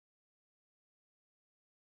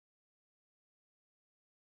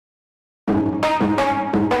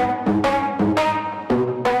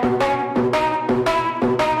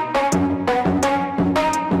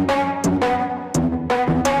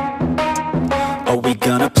Are we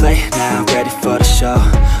gonna play now? Ready for the show?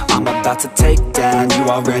 I'm about to take down, you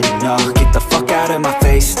already know. Get the fuck out of my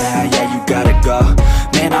face now, yeah, you gotta go.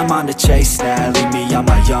 Man, I'm on the chase now, leave me on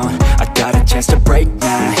my own. I got a chance to break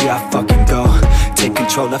now, here I fucking go. Take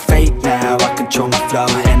control of fate now, I control my flow.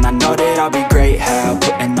 And I know that I'll be great, how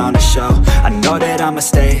putting on a show. I know that I'ma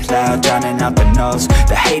stay loud, drowning out the noise.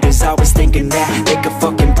 The haters always thinking that they could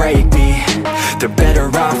fucking break me. They're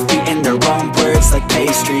better off eating their own words like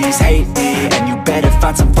pastries. Hate me, and you better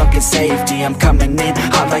find some fucking safety. I'm coming in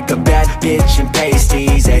hot like a bad bitch in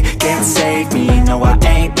pasties. They can't save me, no I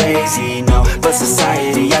ain't lazy, no. But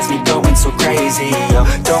society has me going so crazy, yo.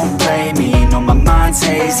 Don't blame me, no my mind's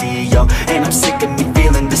hazy, yo. And I'm sick of me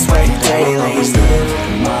feeling this way daily. I'll always live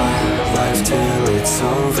my life till it's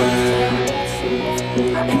over,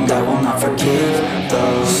 and I will not forgive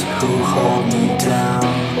those who hold me down.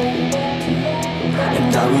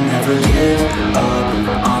 And I will never give up,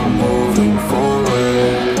 I'm moving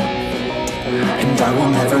forward. And I will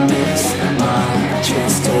never miss my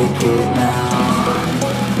chance, take it now.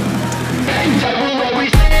 And I will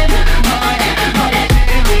always live my life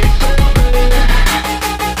till it's over,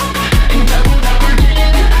 and I will not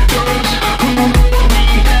forgive those who hold me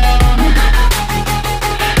down.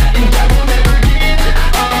 And I will never give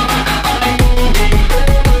up, I'm moving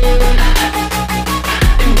forward.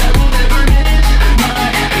 And I will never miss my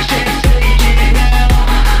chance, take it now.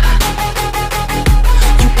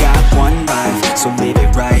 You got one life, so live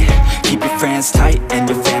it right. Keep your friends tight and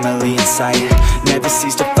your family in sight. Never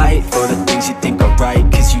cease to fight for the things you think are right,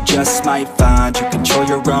 cause you just might find you control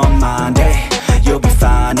your own mind, eh? You'll be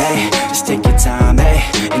fine, eh? Just take your time, eh?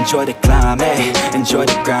 Enjoy the climb, eh? Enjoy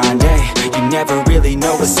the grind, eh? You never really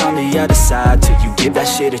know what's on the other side till you give that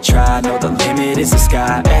shit a try. Know the limit is the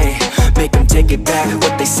sky, eh? Make them take it back,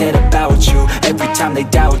 what they said about you. Every time they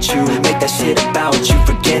doubt you, make that shit about you.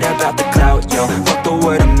 Forget about the clout, yo. Fuck the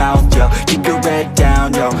word of mouth, yo. Keep your head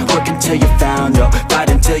down, yo. Work until you're found, yo. Fight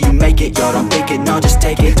until you make it, yo. Don't think it, no, just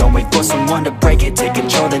take it. Don't wait for someone to break it. Take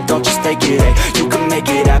control, then don't just take it, eh? You can make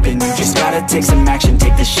it happen, you just gotta take some action.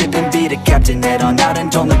 Take the ship and be the captain. Head on out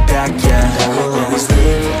and don't look back, yeah. I will always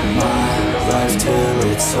live my life till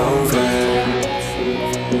it's over,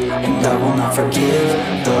 and I will not forgive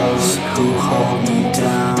those who hold me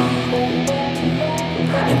down.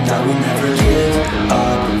 And I will never give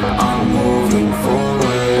up, I'm moving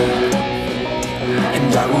forward.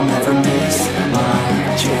 And I will never miss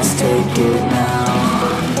my chance, take it now.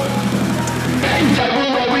 And I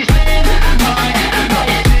will always live my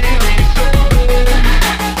life till it's over,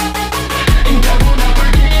 and I will not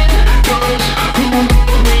forgive those who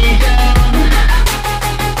hold me down.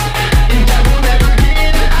 And I will never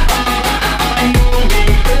give up, I'm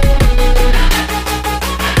moving forward.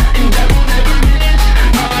 And I will never miss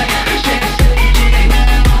my chance, take it now.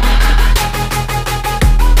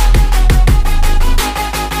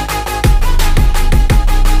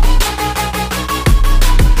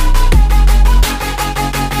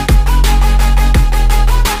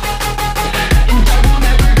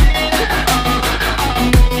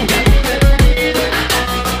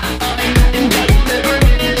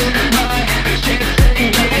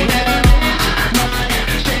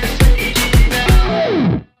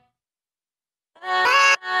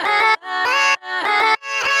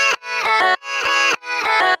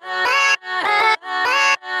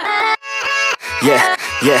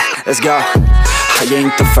 Yeah, let's go. I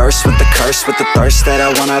ain't the first with the curse, with the thirst that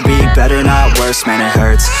I wanna be better, not worse, man it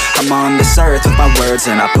hurts. I'm on this earth with my words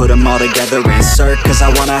and I put them all together, insert, cause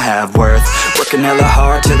I wanna have worth. Working hella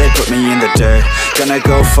hard till they put me in the dirt. Gonna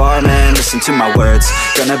go far, man, listen to my words.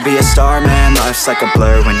 Gonna be a star, man, life's like a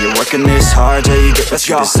blur. When you're working this hard till you get what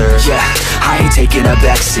you deserve. Yeah, I ain't taking a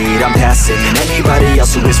backseat, I'm passing anybody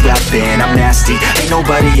else who is rapping. I'm nasty, ain't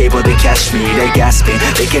nobody able to catch me. They gasping,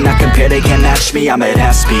 they cannot compare, they can't match me. I'm at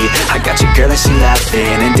half speed, I got your girl and she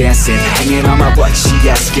laughing and dancing, hanging on my butt, she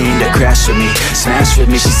asking to crash with me, smash with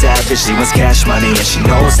me. She savage, she wants cash money and she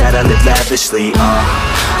knows that I live lavishly.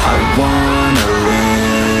 I wanna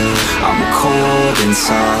live, I'm cold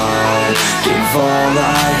inside. Give all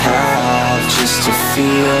I have just to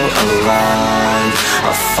feel alive.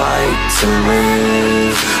 I fight to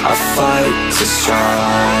live, I fight to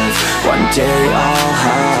strive. One day I'll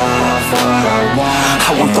have what I want.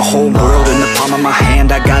 I want the whole world in the palm of my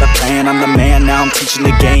hand. I got a plan, I'm the man. Now I'm teaching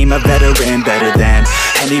the game, a veteran, better than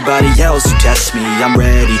anybody else who tests me. I'm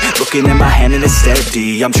ready, looking at my hand and it's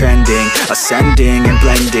steady. I'm trending, ascending and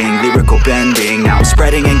blending, lyrical bending. Now I'm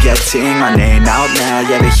spreading and getting my name out now.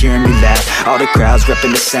 Yeah, they hearing me laugh. All the crowds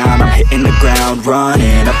repping the sound. I'm hitting the ground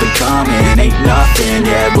running, up and coming, ain't nothing.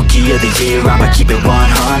 Yeah, rookie of the year, I'ma keep it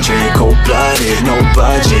 100. Cold-blooded, no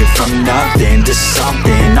budget. From nothing to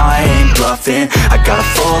something, I ain't bluffing. I got a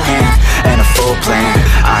full hand and a full plan.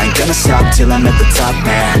 I ain't gonna stop till I'm at the top,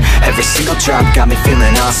 man. Every single drop got me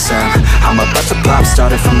feeling awesome. I'm about to pop,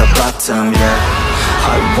 started from the bottom, yeah.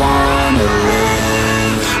 I wanna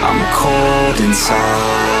live, I'm cold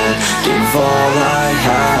inside. Give all I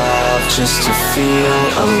have just to feel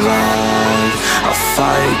alive. I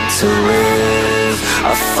fight to live,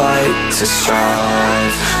 I fight to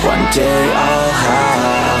strive. One day I'll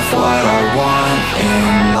have what I want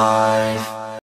in life.